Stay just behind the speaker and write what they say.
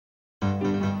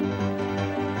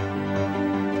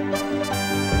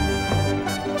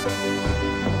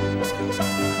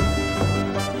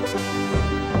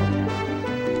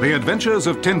The Adventures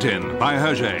of Tintin by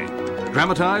Hergé.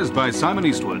 Dramatized by Simon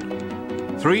Eastwood.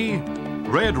 3.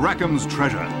 Red Rackham's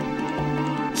Treasure.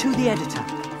 To the editor,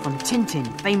 from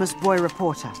Tintin, famous boy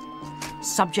reporter.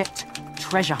 Subject,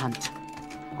 treasure hunt.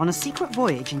 On a secret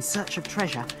voyage in search of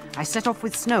treasure, I set off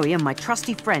with Snowy and my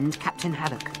trusty friend, Captain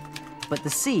Haddock. But the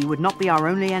sea would not be our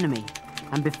only enemy,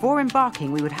 and before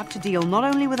embarking we would have to deal not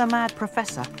only with a mad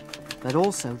professor, but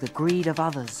also the greed of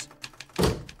others.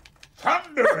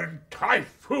 Thunder and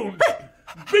typhoons!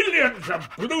 Billions of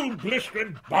blue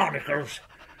blistering barnacles!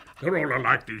 They're all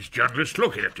alike, these journalists.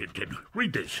 Look here, Tintin.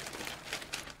 Read this.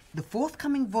 The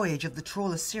forthcoming voyage of the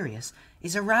trawler Sirius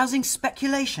is arousing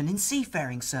speculation in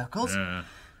seafaring circles.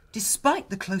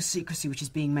 Despite the close secrecy which is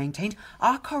being maintained,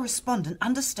 our correspondent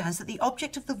understands that the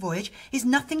object of the voyage is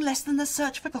nothing less than the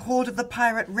search for the hoard of the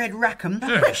pirate Red Rackham.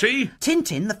 See?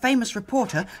 Tintin, the famous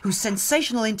reporter whose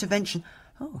sensational intervention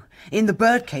in the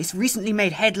bird case recently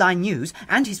made headline news,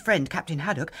 and his friend Captain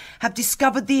Haddock have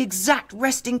discovered the exact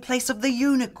resting place of the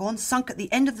unicorn sunk at the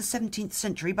end of the 17th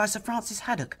century by Sir Francis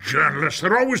Haddock. Journalists,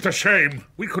 they're always the same.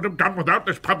 We could have done without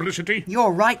this publicity.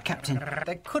 You're right, Captain.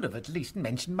 They could have at least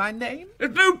mentioned my name.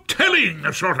 There's no telling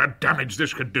the sort of damage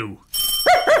this could do.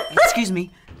 Excuse me.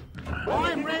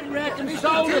 I'm Red Rackham's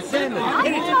soul ascendant.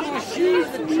 She's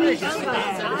the treasure.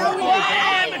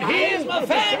 And here's my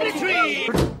family tree.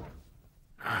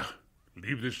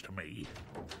 Leave this to me.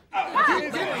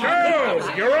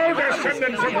 So, you're all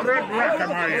descendants of Red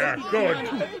Rackham, are you?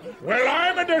 Good. Well,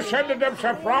 I'm a descendant of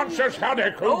Sir Francis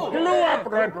Haddock, who blew up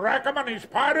Red Rackham and his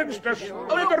pirates to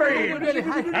smithereens.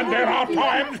 And there are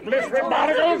times, blistering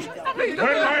barnacles, when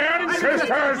my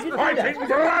ancestors fighting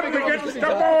blood against the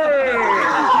boils.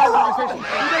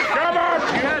 Come on,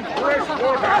 you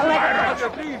freshwater pirates!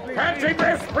 Fancy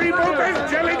this freeboot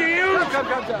as jelly eels!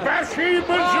 Bashy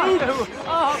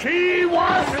Bazook! She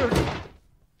was...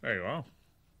 There you are.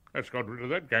 That's got rid of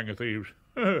that gang of thieves.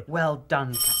 Well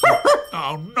done, Captain.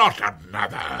 Oh, not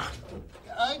another.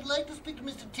 I'd like to speak to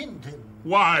Mr. Tintin.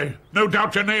 Why? No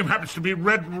doubt your name happens to be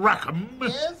Red Rackham.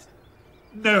 Yes?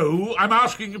 No, I'm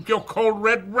asking if you're called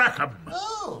Red Rackham.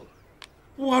 Oh.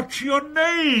 What's your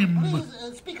name?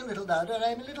 Please, speak a little louder.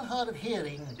 I'm a little hard of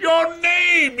hearing. Your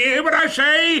name, you hear what I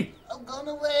say? Oh, gone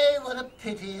away. What a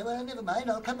pity. Well, never mind.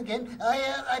 I'll come again.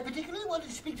 I particularly wanted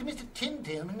to speak to Mr.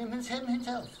 Tintin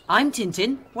himself. I'm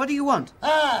Tintin. What do you want?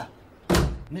 Ah!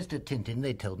 Mr. Tintin,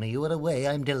 they told me you were away.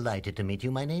 I'm delighted to meet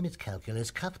you. My name is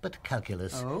Calculus, Cuthbert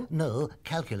Calculus. Oh? No,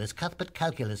 Calculus, Cuthbert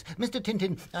Calculus. Mr.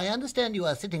 Tintin, I understand you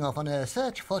are setting off on a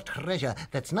search for treasure.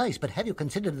 That's nice, but have you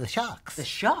considered the sharks? The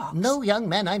sharks? No, young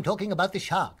man, I'm talking about the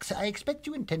sharks. I expect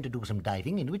you intend to do some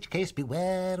diving, in which case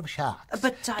beware of sharks.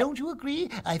 But Don't you agree?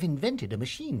 I've invented a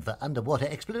machine for underwater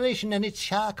exploration, and it's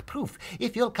shark-proof.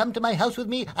 If you'll come to my house with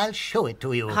me, I'll show it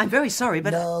to you. I'm very sorry,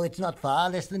 but... No, it's not far,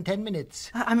 less than 10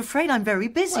 minutes. I'm afraid I'm very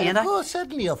busy, Well, and of course,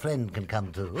 certainly your friend can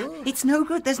come too. It's no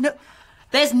good. There's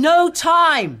no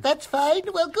time. That's fine.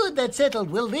 Well, good. That's settled.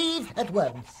 We'll leave at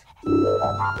once.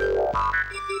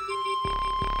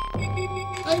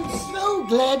 I'm so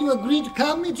glad you agreed to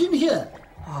come. It's in here.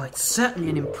 Oh, it's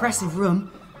certainly an impressive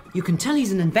room. You can tell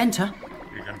he's an inventor.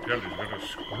 You can tell he's got a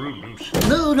screw loose.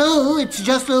 No, it's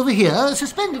just over here,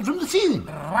 suspended from the ceiling.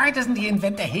 Why doesn't he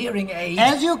invent a hearing aid?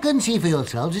 As you can see for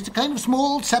yourselves, it's a kind of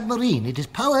small submarine. It is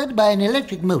powered by an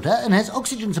electric motor and has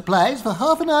oxygen supplies for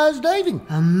half an hour's diving.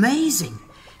 Amazing.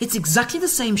 It's exactly the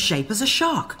same shape as a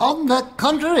shark. On the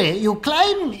contrary, you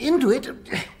climb into it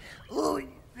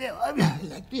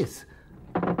like this.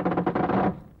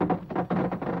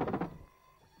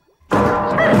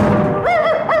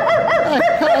 I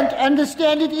can't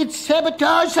understand it. It's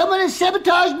sabotage. Someone has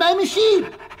sabotaged my machine.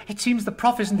 It seems the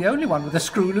prof isn't the only one with a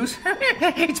screw loose.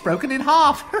 It's broken in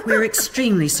half. We're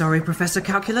extremely sorry, Professor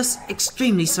Calculus.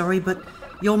 Extremely sorry, but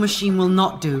your machine will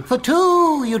not do. For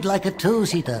two, you'd like a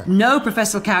two-seater. No,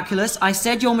 Professor Calculus. I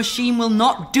said your machine will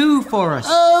not do for us.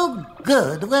 Oh,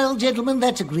 good. Well, gentlemen,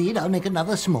 that's agreed. I'll make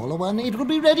another smaller one. It will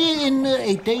be ready in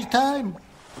 8 days' time.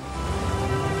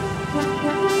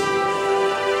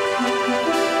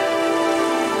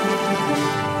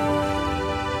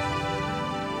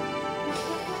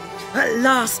 At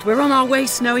last, we're on our way,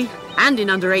 Snowy. And in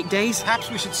under 8 days. Perhaps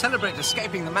we should celebrate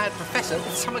escaping the mad professor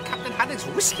with some of Captain Haddock's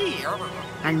whiskey.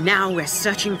 And now we're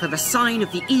searching for the sign of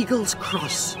the Eagle's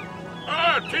Cross.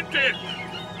 Ah, Tintin!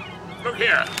 Look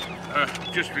here.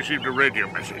 Just received a radio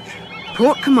message.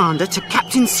 Port Commander to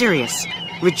Captain Sirius.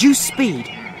 Reduce speed.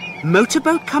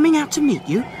 Motorboat coming out to meet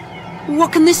you?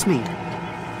 What can this mean?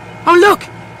 Oh, look!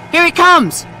 Here it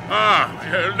comes!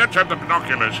 Let's have the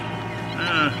binoculars.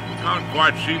 Can't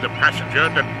quite see the passenger.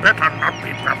 That better not be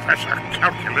Professor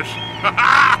Calculus.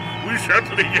 We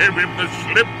certainly gave him the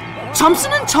slip.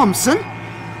 Thompson and Thompson?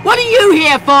 What are you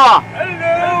here for?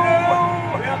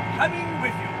 Hello! We're coming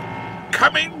with you.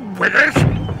 Coming with us?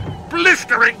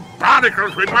 Blistering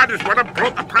barnacles, we might as well have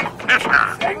brought the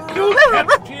professor. Thank you,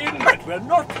 Captain, but we're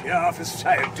not here for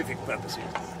scientific purposes.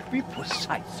 To be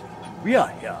precise, we are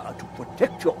here to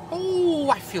protect you. Oh,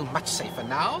 I feel much safer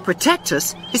now. Protect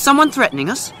us? Is someone threatening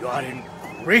us? You are in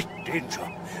great danger.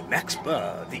 Max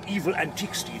Burr, the evil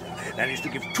antique stealer, managed to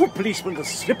give 2 policemen the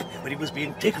slip when he was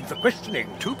being taken for questioning.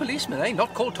 2 policemen, eh?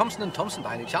 Not called Thompson and Thompson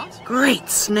by any chance? Great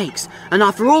snakes. And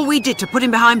after all we did to put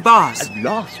him behind bars. And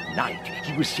last night,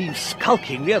 he was seen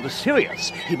skulking near the Sirius.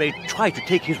 He may try to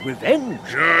take his revenge.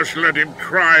 Just let him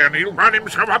try and he'll run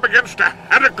himself up against a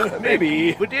haddock.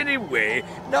 Maybe, but anyway,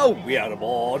 now we are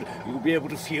aboard, you'll be able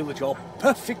to feel that you're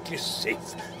perfectly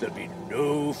safe. There'll be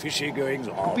no fishy goings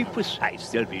on. To be precise,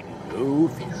 there'll be no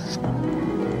fish.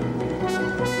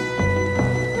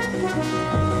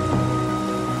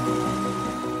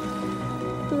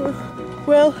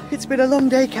 Well, it's been a long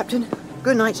day, Captain.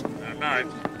 Good night. Good night.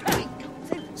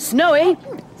 Snowy!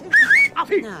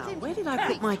 Now, where did I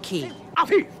put my key?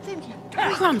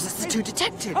 Crumbs, it's the 2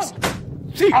 detectives.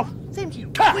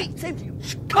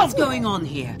 What's going on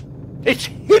here? It's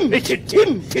him! It's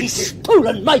him! He's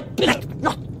stolen my blanket!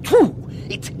 Not 2!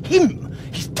 It's him!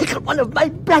 He's taken one of my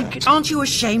blankets! Aren't you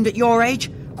ashamed at your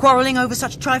age, quarrelling over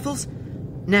such trifles?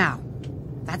 Now,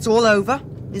 that's all over,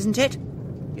 isn't it?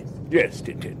 Yes,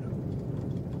 Tintin.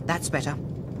 That's better.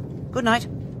 Good night.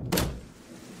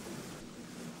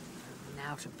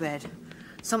 Now to bed.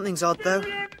 Something's odd, though.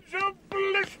 Millions of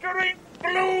blistering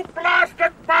blue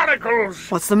blasted barnacles.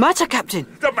 What's the matter, Captain?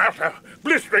 The matter?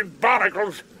 Blistering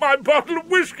barnacles. My bottle of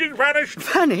whiskey's vanished.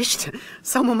 Vanished?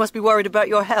 Someone must be worried about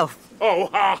your health. Oh,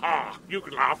 ha, ha. You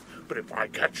can laugh, but if I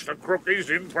catch the crook, he's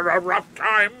in for a rough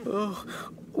time.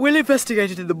 We'll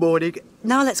investigate it in the morning.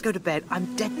 Now let's go to bed.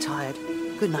 I'm dead tired.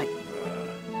 Good night.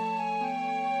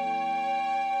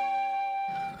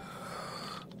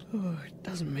 Oh, it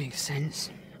doesn't make sense.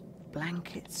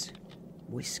 Blankets,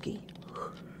 whiskey.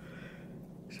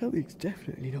 Something's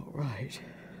definitely not right.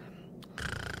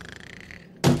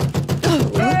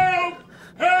 Help!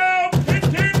 Help!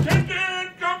 Tintin!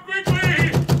 Tintin! Come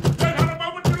quickly! There's not a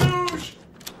moment to lose!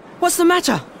 What's the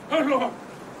matter? Oh, Lord!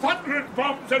 Thunder and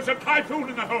bombs! There's a typhoon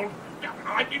in the hold!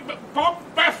 I mean,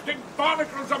 bombastic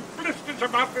barnacles of blisters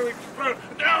about to explode!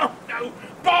 No! No!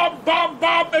 Bomb! Bomb!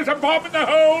 Bomb! There's a bomb in the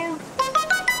hold!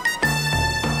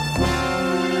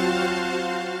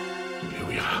 Here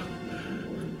we are.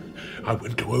 I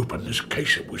went to open this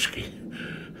case of whiskey.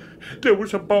 There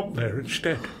was a bomb there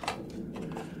instead.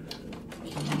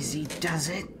 Easy does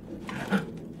it.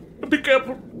 Be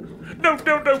careful. No,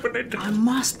 don't open it. I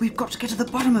must. We've got to get to the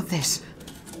bottom of this.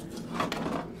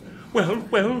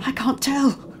 Well. I can't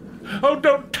tell. Oh,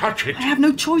 don't touch it. I have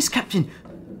no choice, Captain.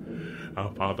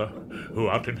 Our Father, who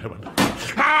art in heaven.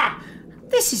 Ah!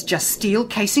 This is just steel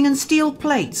casing and steel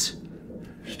plates.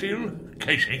 Steel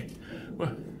casing?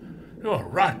 Well, you're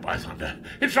right, by thunder.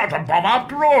 It's not a bomb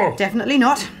after all. Definitely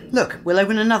not. Look, we'll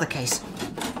open another case.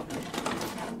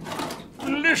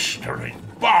 Blistering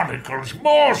barnacles,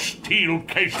 more steel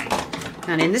casing.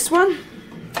 And in this one?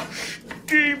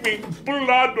 Steaming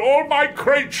blood, all my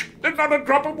crates. There's not a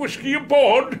drop of whiskey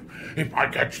aboard. If I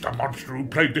catch the monster who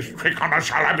played this trick on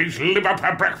us, I'll have his liver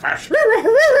for breakfast.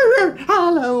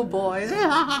 Hello, boys.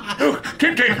 Look,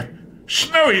 Tintin!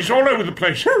 Snowy's all over the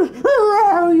place.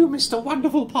 Oh, you missed a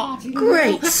wonderful party.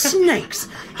 Great snakes!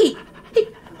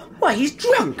 Why, he's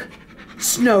drunk!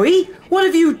 Snowy, what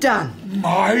have you done?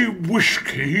 My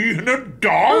whiskey in a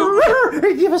dog?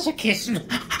 Give us a kiss. He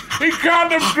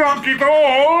can't have drunk it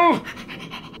all.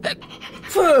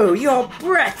 Phew, your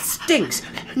breath stinks.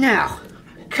 Now,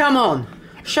 come on.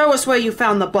 Show us where you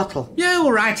found the bottle. Yeah,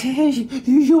 all right.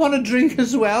 You want a drink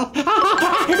as well?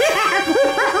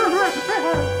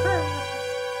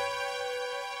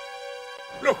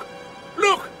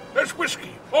 Look, there's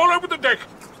whiskey all over the deck.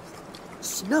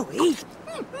 Snowy?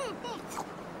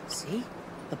 See?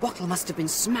 The bottle must have been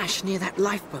smashed near that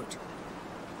lifeboat.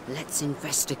 Let's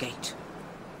investigate.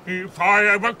 If I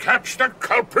ever catch the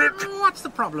culprit... What's the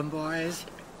problem, boys?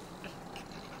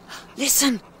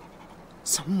 Listen!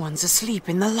 Someone's asleep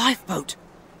in the lifeboat.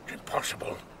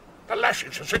 Impossible. The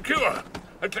lashings are secure.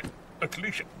 At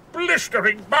least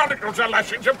blistering barnacles of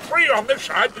lashings are free on this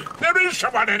side. There is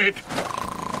someone in it.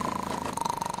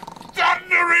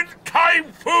 Thundering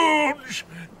typhoons!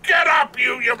 Get up,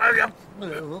 you...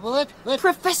 What?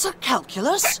 Professor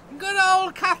Calculus? Good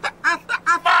old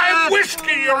My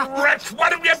whiskey, you wretch!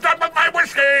 What have you done with my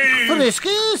whiskey?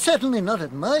 Whiskey? Certainly not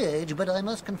at my age, but I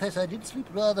must confess I did sleep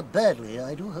rather badly.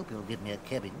 I do hope you'll give me a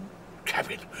cabin.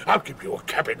 cabin. I'll give you a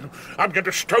cabin. I'm going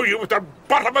to stow you at the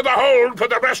bottom of the hold for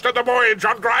the rest of the voyage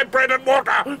on dry bread and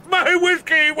water. My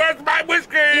whiskey! Where's my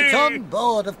whiskey? It's on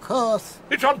board, of course.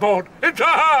 It's on board. It's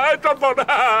on board.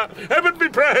 Heaven be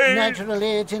praised.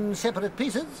 Naturally, it's in separate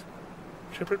pieces.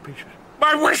 Separate pieces.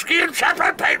 My whiskey in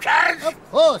separate pieces!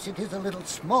 Of course, it is a little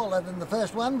smaller than the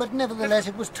first one, but nevertheless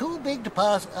it was too big to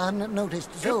pass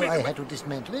unnoticed, so I had to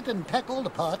dismantle it and pack all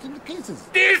the parts into cases.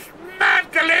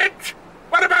 Dismantle it?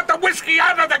 What about the whiskey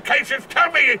out of the cases?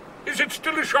 Tell me, is it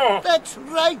still ashore? That's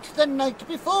right, the night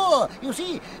before. You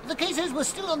see, the cases were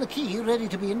still on the quay, ready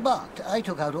to be embarked. I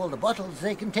took out all the bottles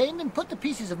they contained and put the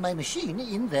pieces of my machine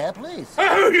in their place.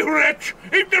 Oh, you wretch!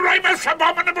 Ignoramus,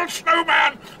 abominable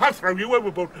snowman! I'll throw you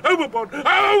overboard, overboard,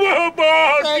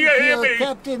 overboard! Thank Do you hear you, me?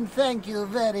 Captain. Thank you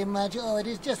very much. Oh, it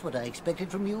is just what I expected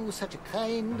from you. Such a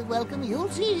kind welcome. You'll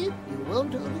see. You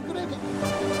won't regret it.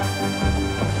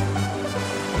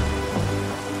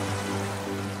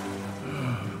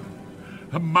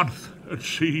 A month at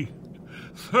sea,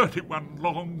 31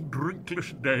 long,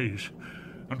 drinkless days,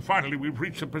 and finally we've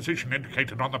reached the position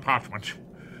indicated on the parchment.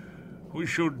 We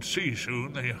should see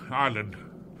soon the island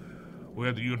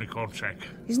where the Unicorn sank.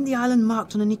 Isn't the island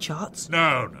marked on any charts?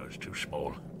 No, it's too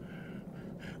small.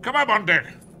 Come up on deck.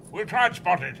 We'll try and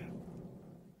spot it.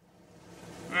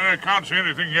 I can't see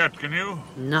anything yet, can you?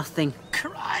 Nothing.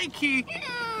 Crikey!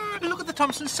 Look at the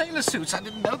Thompson sailor suits. I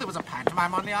didn't know there was a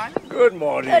pantomime on the island. Good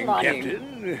morning,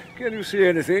 Captain. Can you see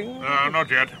anything? No, not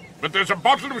yet. But there's a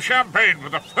bottle of champagne for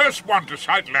the first one to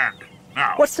sight land.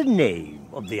 Now. What's the name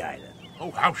of the island? Oh,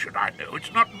 how should I know?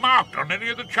 It's not marked on any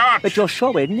of the charts. But you're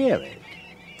sure we're near it.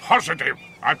 Positive.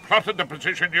 I plotted the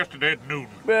position yesterday at noon.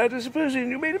 But supposing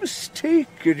you made a mistake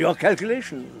in your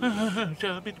calculations. I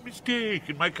made a mistake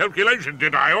in my calculation,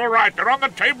 did I? All right, they're on the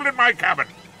table in my cabin.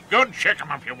 Go and check them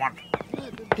if you want.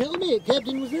 Tell me,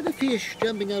 Captain, was there a fish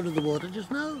jumping out of the water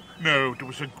just now? No, it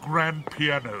was a grand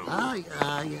piano. I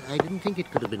didn't think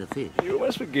it could have been a fish. You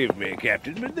must forgive me,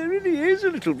 Captain, but there really is a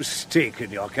little mistake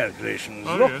in your calculations.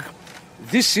 Oh, Look, yes?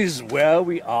 this is where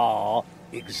we are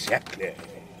exactly.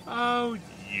 Oh,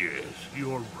 yes,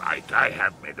 you're right. I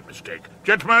have made a mistake.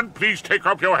 Gentlemen, please take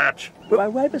off your hats. Why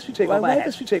must we take off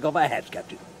our hats,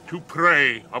 Captain? To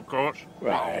pray, of course.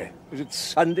 Why? Is it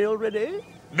Sunday already?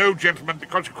 No, gentlemen,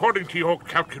 because according to your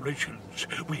calculations,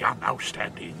 we are now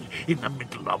standing in the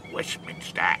middle of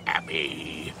Westminster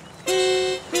Abbey.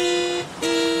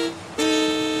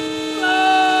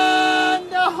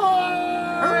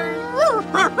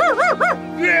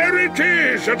 There it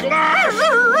is, at last!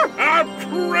 Our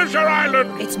treasure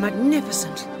island! It's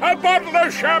magnificent. A bottle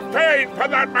of champagne for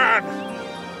that man!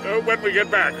 When we get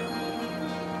back.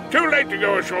 Too late to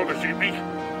go ashore this evening.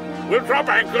 We'll drop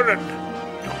anchor and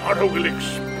tomorrow we'll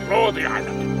explore the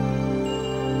island.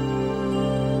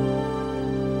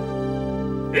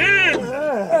 In!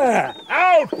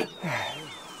 Out!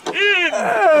 In!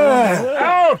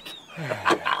 Out!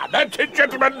 That's it,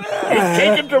 gentlemen. You've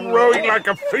taken to rowing like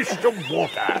a fish to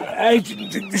water. I didn't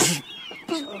think this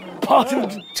was part of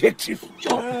the detective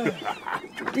job.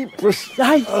 To be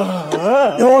precise.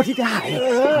 Nor did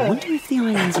I. I wonder if the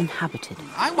island's inhabited.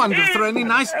 I wonder if there are any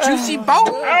nice juicy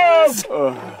bones.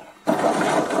 Well,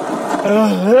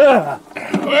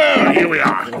 here we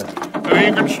are.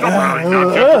 You can stop rowing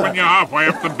now, just when you're halfway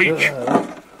up the beach.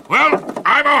 Well,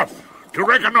 I'm off to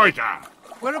reconnoiter.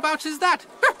 Whereabouts is that?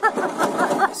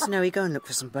 Snowy, go and look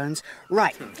for some bones.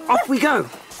 Right, off we go.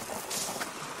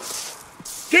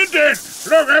 Tintin,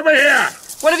 look over here.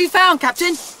 What have you found,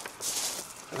 Captain?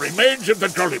 Remains of the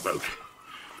jolly boat.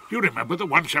 You remember the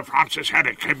one Sir Francis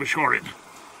Haddock came ashore in?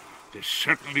 This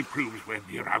certainly proves we're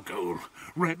near our goal.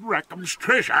 Red Rackham's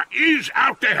treasure is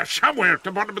out there somewhere at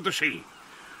the bottom of the sea.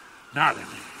 Now then,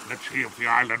 let's see if the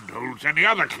island holds any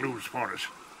other clues for us.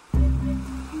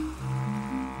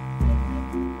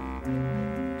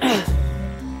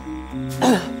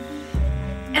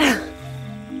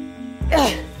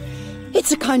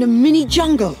 It's a kind of mini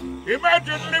jungle.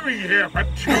 Imagine living here for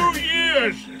 2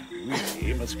 years.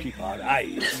 We must keep our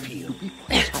eyes peeled. To be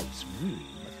precise, we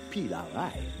must peel our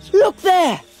eyes. Look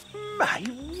there. My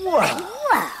word!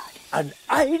 An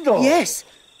idol! Yes,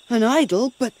 an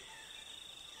idol, but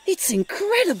it's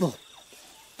incredible.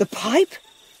 The pipe,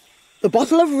 the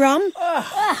bottle of rum.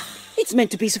 It's meant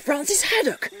to be Sir Francis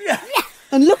Haddock.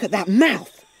 And look at that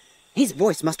mouth. His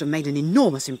voice must have made an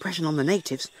enormous impression on the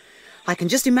natives. I can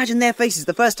just imagine their faces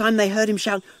the first time they heard him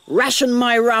shout, "Ration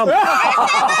my rum!"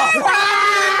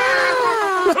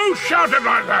 Who shouted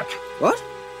like that? What?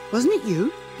 Wasn't it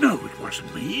you? No, it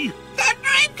wasn't me.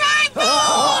 Thundering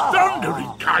typhoons!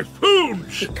 Thundering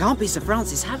typhoons! It can't be Sir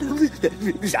Francis Haddock.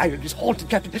 This island is haunted,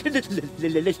 Captain. Let's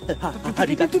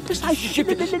hurry back to the precise ship.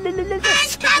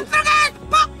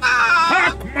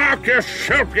 Pockmark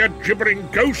yourself, you gibbering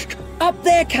ghost! Up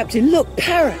there, Captain, look,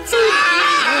 parrots.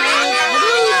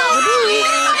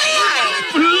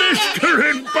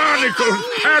 Blistering barnacles,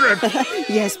 parrots!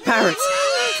 Yes, parrots.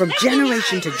 From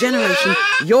generation to generation,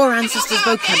 your ancestors'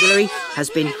 vocabulary has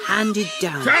been handed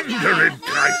down. Thundering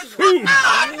typhoon!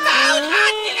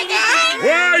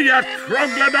 Where, you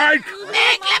troglodyte?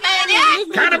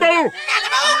 Cannibal!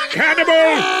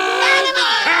 Cannibal!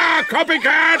 Ah,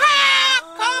 copycat!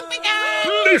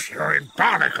 Blistering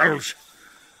barnacles!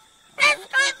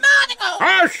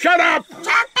 Ah, shut up!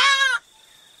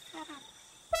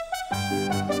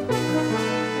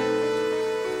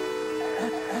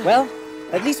 Well,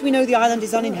 at least we know the island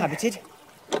is uninhabited.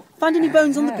 Find any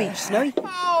bones on the beach, Snowy?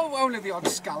 Oh, only the odd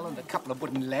skull and a couple of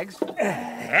wooden legs.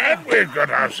 And we've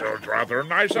got ourselves rather a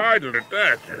nice idol at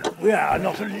that. We are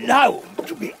not allowed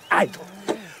to be idle.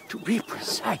 To be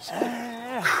precise.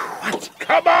 Quite.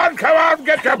 Come on,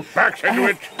 get your backs into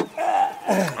it.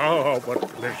 Oh, what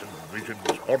pleasant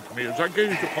visions haunt me as I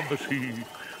gaze upon the sea.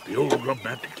 The old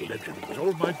romantic legends,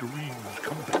 all my dreams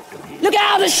come back to me. Look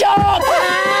out, a shark!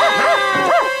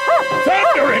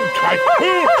 Thundering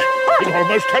typhoon! It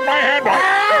almost turned my hand off.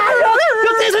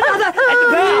 Look, there's another!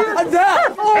 And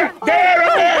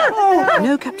there!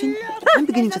 No, Captain. I'm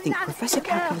beginning to think Professor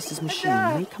Calculus's machine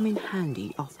may come in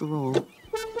handy after all.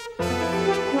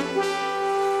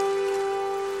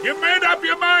 You made up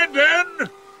your mind, then?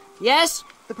 Yes,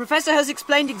 the Professor has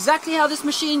explained exactly how this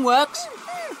machine works.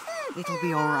 It'll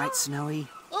be all right, Snowy.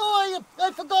 Oh,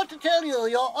 I forgot to tell you,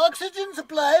 your oxygen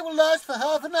supply will last for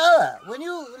half an hour. When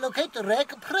you locate the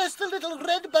wreck, press the little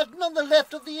red button on the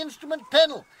left of the instrument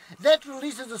panel. That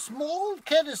releases a small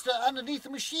canister underneath the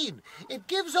machine. It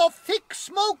gives off thick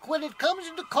smoke when it comes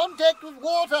into contact with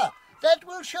water. That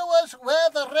will show us where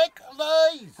the wreck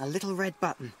lies. A little red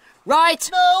button.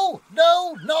 Right!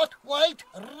 No, not white.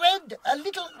 Red. A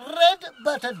little red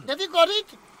button. Have you got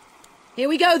it? Here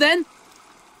we go, then.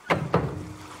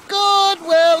 Good.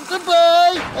 Well,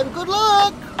 goodbye and good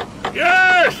luck.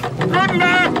 Yes! Good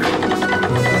luck!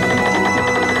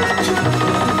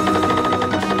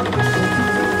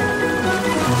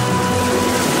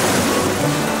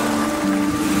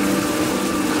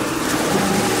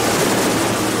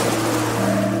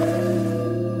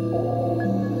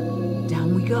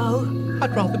 Down we go.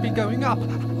 I'd rather be going up.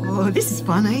 Oh, this is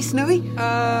fun, eh, Snowy?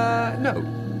 No.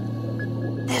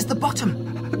 There's the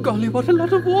bottom. Golly, what a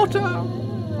lot of water.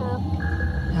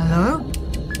 Hello?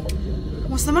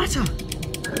 What's the matter?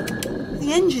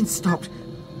 The engine's stopped.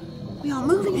 We aren't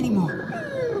moving anymore.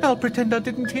 I'll pretend I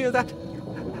didn't hear that.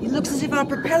 It looks as if our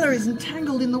propeller is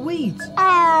entangled in the weeds.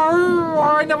 Oh,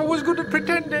 I never was good at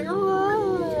pretending.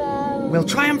 We'll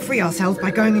try and free ourselves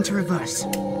by going into reverse.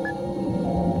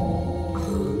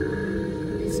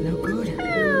 It's no good.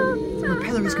 The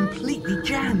propeller is completely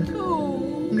jammed.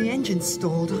 And the engine's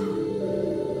stalled.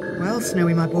 Well,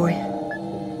 Snowy, my boy,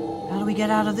 how do we get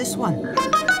out of this one?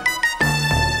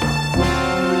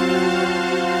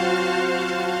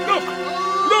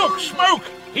 Look, smoke!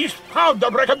 He's found the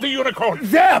wreck of the unicorn.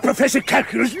 There, Professor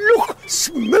Calculus, look!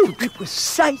 Smoke,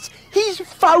 precise. He's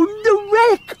found the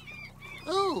wreck.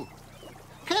 Oh,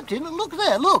 Captain, look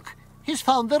there, look. He's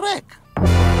found the wreck.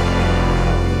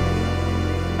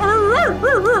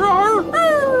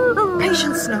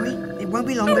 Patience, Snowy. It won't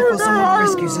be long before someone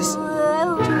rescues us.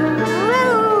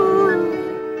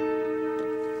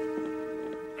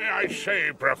 I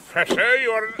say, Professor,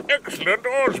 you're an excellent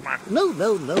oarsman. No,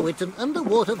 it's an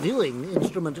underwater viewing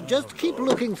instrument. Just keep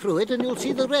looking through it and you'll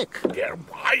see the wreck. Dear,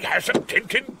 why hasn't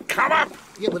Tintin come up?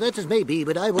 Yeah, well, that's as may be,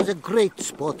 but I was a great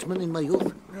sportsman in my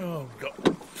youth. Oh,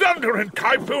 God. Thunder and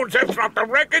typhoons, that's not the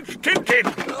wreck, it's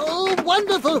Tintin. Oh,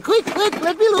 wonderful. Quick,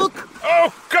 let me look.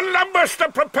 Oh, Columbus, the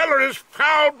propeller is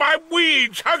fouled by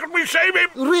weeds. How can we save him?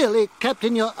 Really,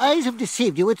 Captain, your eyes have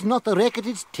deceived you. It's not the wreck,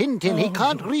 it's Tintin. He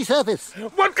can't resurface.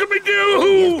 What can we do? Oh,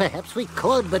 yes, perhaps we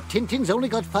could, but Tintin's only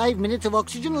got 5 minutes of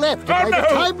oxygen left. Oh, By no. the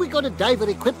time we got a diver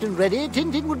equipped and ready,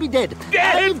 Tintin would be dead.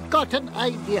 Dead? I've got an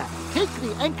idea. Take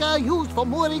the anchor used for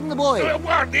mooring the boy.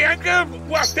 What, the anchor?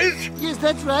 What, this? Yes,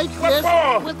 that's right. What yes.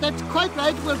 for? Well, that's quite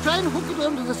right. We'll try and hook it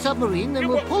onto the submarine, then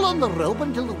we'll pull on the rope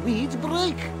until the weeds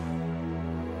break.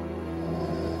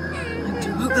 I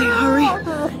do hope they hurry.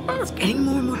 It's getting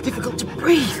more and more difficult to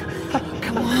breathe.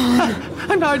 Come on.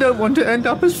 And I don't want to end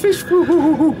up as fish food.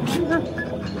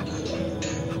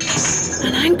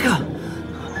 An anchor.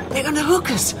 They're going to hook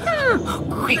us. Oh,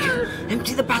 quick,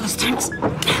 empty the ballast tanks.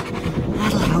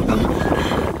 That'll help them.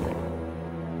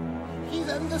 He He's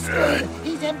understood.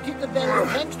 He's emptied the belly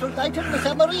tanks to lighten the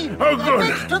submarine. Oh, good.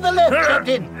 Next to the left,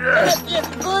 Captain. Yes,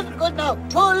 good now.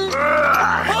 Pull,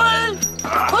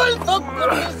 for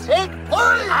goodness sake,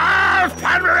 pull!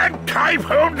 Thunder and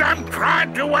typhoons, I'm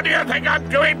trying to. What do you think I'm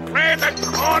doing? Playing the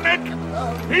cornet?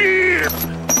 Here!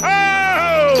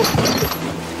 Oh!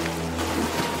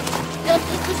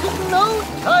 Captain, this is no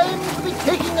time to be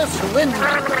taking a swim.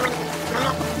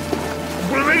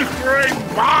 Blistering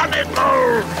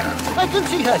barnacles! I can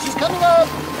see her. She's coming up.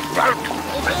 Out!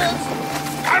 Yes.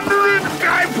 Thunder and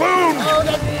typhoon! Oh,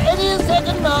 that's any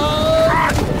second now.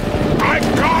 I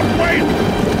can't wait!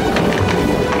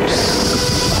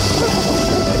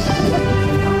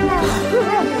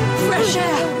 Fresh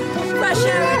air! Fresh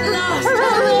air at last!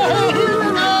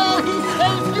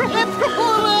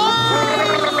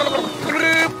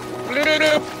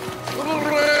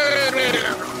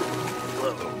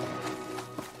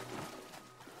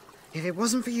 If it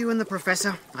wasn't for you and the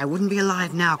Professor, I wouldn't be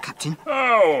alive now, Captain.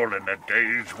 All in a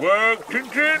day's work,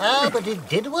 Tintin. But it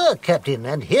did work, Captain,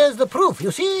 and here's the proof.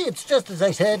 You see, it's just as I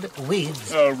said,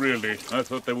 weeds. Oh, really? I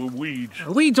thought they were weeds.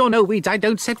 Weeds or no weeds, I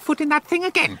don't set foot in that thing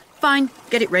again. Fine,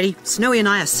 get it ready. Snowy and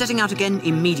I are setting out again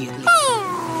immediately.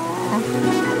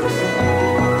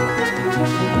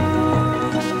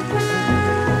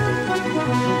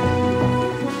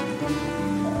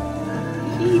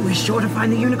 We're sure to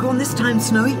find the unicorn this time,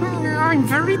 Snowy. I'm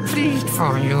very pleased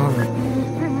for you.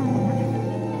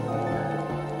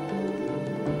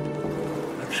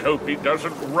 Let's hope he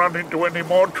doesn't run into any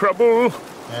more trouble.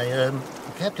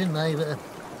 Captain, I've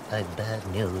bad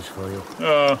news for you.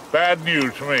 Bad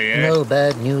news for me, eh? No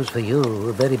bad news for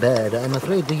you. Very bad. I'm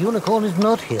afraid the unicorn is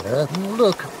not here.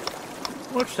 Look.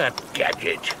 What's that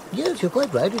gadget? Yes, you're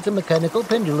quite right. It's a mechanical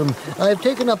pendulum. I've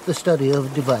taken up the study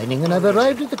of divining, and I've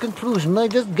arrived at the conclusion I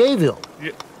just gave you.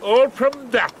 All from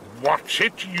that. What's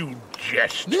it, you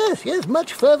jest? Yes,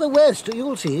 much further west.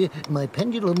 You'll see. My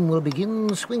pendulum will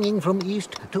begin swinging from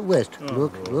east to west.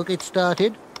 Look, it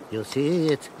started. You'll see,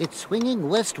 it's swinging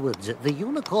westwards. The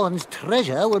unicorn's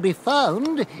treasure will be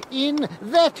found in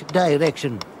that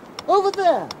direction. Over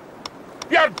there.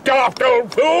 You daft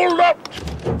old fool! Look!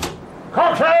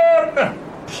 Coxswain!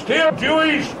 Steer due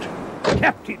east!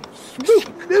 Captain,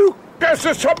 look! There's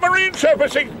the submarine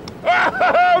surfacing!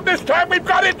 Oh, this time we've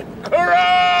got it!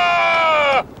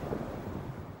 Hurrah!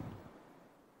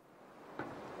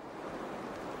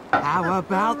 How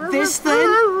about this, then?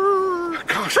 A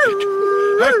casket!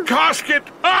 A casket!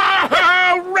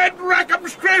 Ah! Red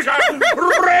Rackham's treasure!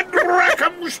 Red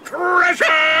Rackham's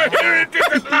treasure! Here it is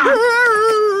at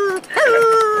last!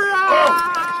 Oh,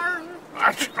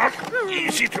 that's not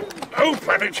easy to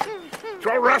open. It's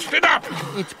all rusted up.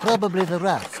 It's probably the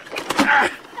rust.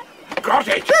 Got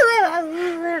it!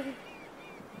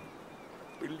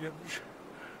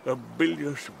 A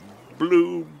bilious,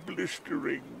 blue,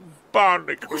 blistering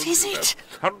barnacle. What is it?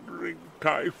 A thundering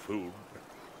typhoon.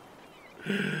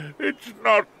 It's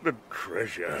not the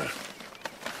treasure.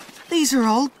 These are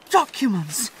all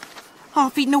documents,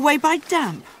 half eaten away by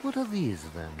damp. What are these,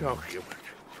 then? Documents.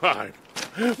 Fine.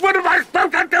 What am I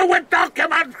supposed to do with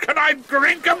documents? Can I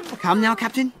drink them? Come now,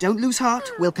 Captain. Don't lose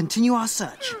heart. We'll continue our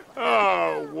search.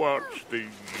 Oh, what's the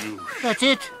use? That's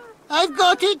it. I've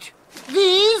got it.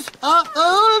 These are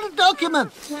old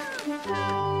documents.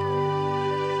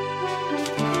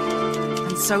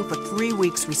 And so for 3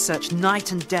 weeks we searched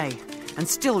night and day, and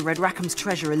still Red Rackham's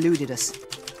treasure eluded us.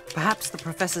 Perhaps the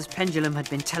Professor's pendulum had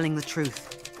been telling the truth.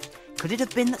 Could it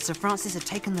have been that Sir Francis had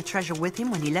taken the treasure with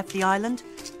him when he left the island?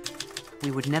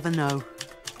 We would never know.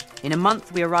 In a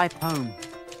month we arrived home.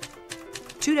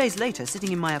 2 days later,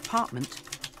 sitting in my apartment...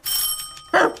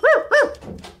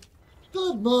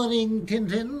 Good morning,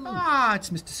 Tintin. Ah, it's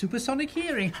Mr. Supersonic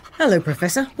Hearing. Hello,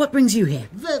 Professor. What brings you here?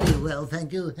 Very well,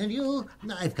 thank you. And you?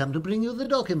 I've come to bring you the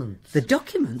documents. The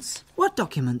documents? What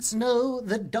documents? No,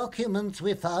 the documents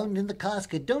we found in the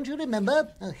casket. Don't you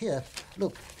remember? Here,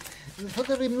 look. For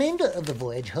the remainder of the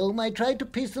voyage home, I tried to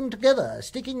piece them together,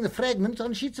 sticking the fragments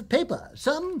on sheets of paper.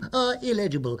 Some are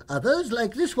illegible. Others,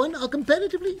 like this one, are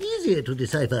comparatively easier to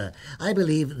decipher. I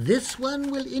believe this one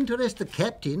will interest the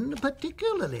captain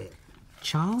particularly.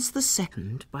 Charles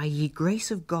II, by ye grace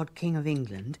of God, King of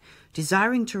England,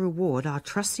 desiring to reward our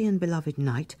trusty and beloved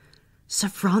knight, Sir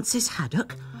Francis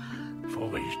Haddock.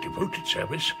 For his devoted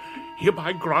service,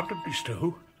 hereby grant and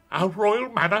bestow our royal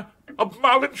manor of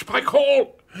Marlinspike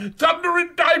Hall. Thunder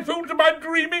and typhoons, am I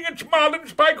dreaming? It's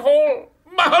Marlinspike Hall.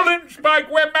 Marlinspike,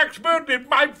 where Max Bird lived,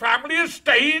 my family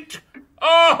estate.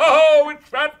 Oh, it's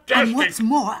fantastic. And what's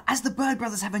more, as the Bird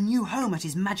brothers have a new home at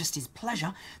His Majesty's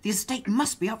pleasure, the estate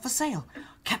must be up for sale.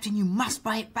 Captain, you must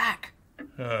buy it back.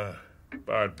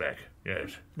 Bad back,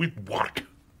 yes. With what?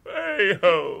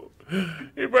 Hey-ho!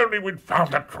 If only we'd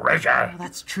found the treasure. Oh,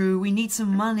 that's true. We need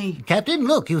some money. Captain,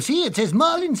 look, you see, it says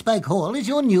Marlinspike Hall is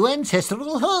your new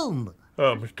ancestral home.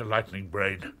 Oh, Mr. Lightning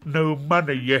Brain, no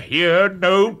money, you hear?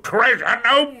 No treasure,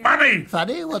 no money!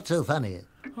 Funny? What's so funny?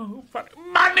 Oh,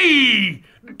 money!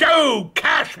 Dough,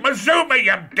 cash, Mazuma,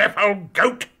 you deaf old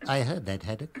goat! I heard that,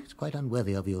 Haddock. It's quite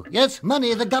unworthy of you. Yes,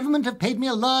 money. The government have paid me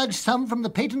a large sum from the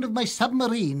patent of my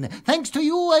submarine. Thanks to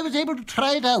you, I was able to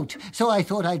try it out. So I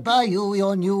thought I'd buy you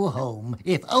your new home.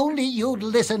 If only you'd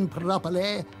listen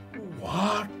properly.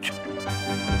 What?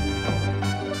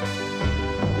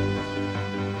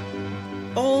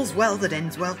 All's well that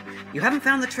ends well. You haven't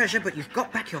found the treasure, but you've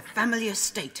got back your family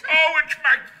estate. Oh, it's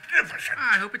magnificent!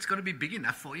 I hope it's going to be big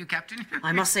enough for you, Captain.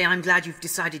 I must say I'm glad you've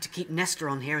decided to keep Nestor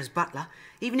on here as butler,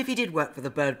 even if he did work for the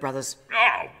Bird Brothers.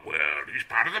 Oh, well, he's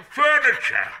part of the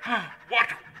furniture.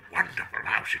 What a wonderful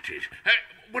house it is.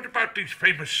 What about these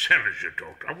famous cellars you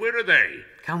talked of? Where are they?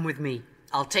 Come with me.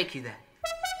 I'll take you there.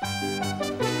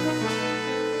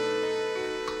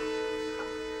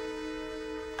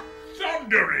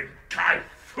 Thundering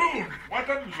typhoon! What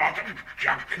a lot of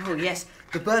junk! Oh, yes.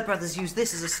 The Bird Brothers use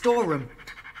this as a storeroom.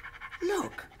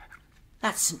 Look.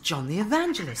 That's St. John the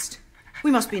Evangelist.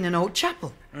 We must be in an old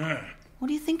chapel. What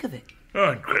do you think of it?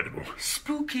 Oh, incredible.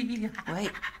 Spooky.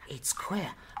 Wait, it's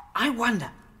queer. I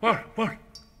wonder. What?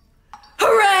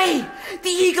 Hooray! The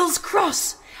Eagle's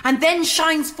Cross! And then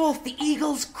shines forth the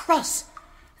Eagle's Cross.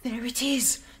 There it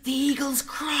is. The Eagle's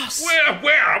Cross. Where?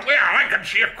 I can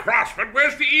see a cross, but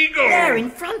where's the eagle? There,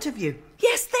 in front of you.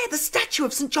 Yes, there, the statue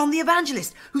of St. John the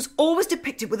Evangelist, who's always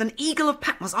depicted with an eagle of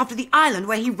Patmos after the island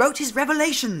where he wrote his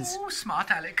revelations. Oh,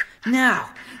 smart Alec. Now,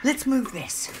 let's move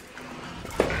this.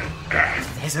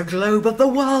 There's a globe of the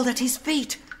world at his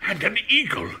feet. And an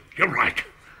eagle, you're right.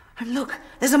 And look,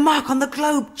 there's a mark on the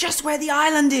globe just where the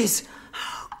island is.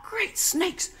 Oh, great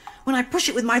snakes. When I push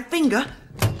it with my finger,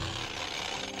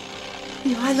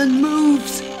 the island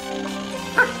moves.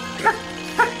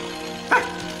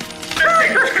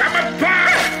 It's come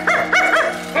apart!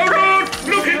 Oh, Lord,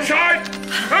 look inside!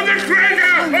 And the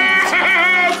treasure!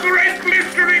 Oh, great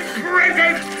blistering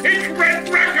treasures! It's red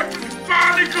rackham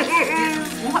barnacles!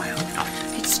 Oh, I hope not.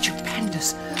 It's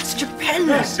stupendous.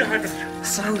 Stupendous.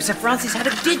 So, Sir Francis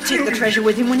Haddock did take the treasure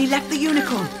with him when he left the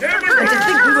Unicorn. And to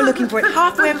think we were looking for it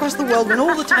halfway across the world when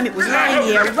all the time it was lying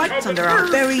here right under our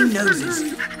very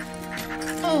noses.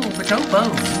 Oh, but oh,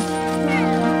 Bone.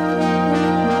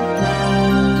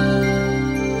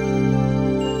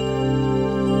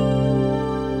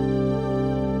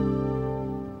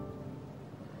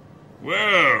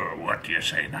 Well, what do you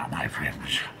say now, my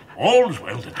friends? All's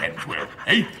well that ends well,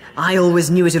 eh? I always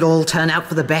knew it'd all turn out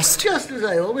for the best. Just as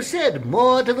I always said,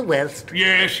 more to the west.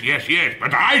 Yes,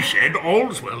 but I said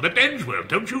all's well that ends well,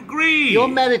 don't you agree? Your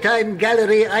maritime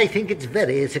gallery, I think it's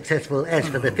very successful. As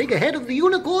for the figurehead of the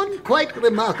unicorn, quite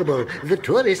remarkable. The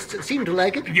tourists seem to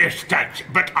like it. Yes, thanks,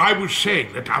 but I was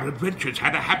saying that our adventures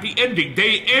had a happy ending.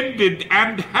 They ended,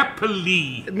 and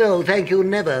happily. No, thank you,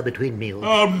 never between meals.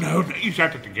 Oh, no, he's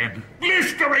at it again.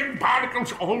 Blistering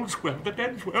barnacles, all's well that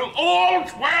ends well.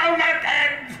 All's well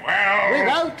that ends well.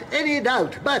 Without any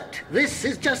doubt, but this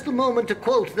is just the moment to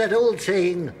quote that old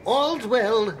saying, all's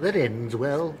well that ends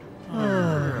well.